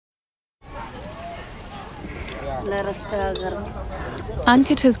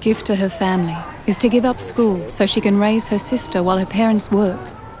Ankita's gift to her family is to give up school so she can raise her sister while her parents work,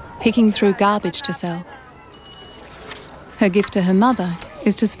 picking through garbage to sell. Her gift to her mother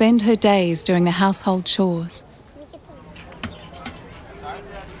is to spend her days doing the household chores.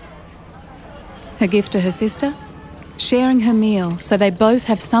 Her gift to her sister? Sharing her meal so they both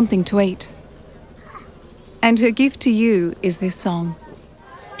have something to eat. And her gift to you is this song.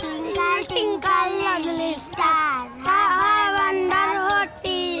 Twinkle, twinkle, little star, how I wonder what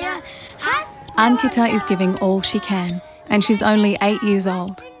dear. Ankita is giving all she can, and she's only 8 years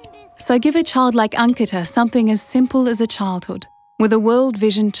old. So give a child like Ankita something as simple as a childhood, with a World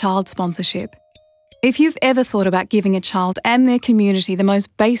Vision child sponsorship. If you've ever thought about giving a child and their community the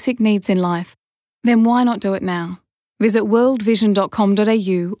most basic needs in life, then why not do it now? Visit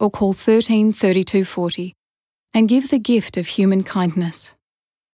worldvision.com.au or call 13 32 40 and give the gift of human kindness.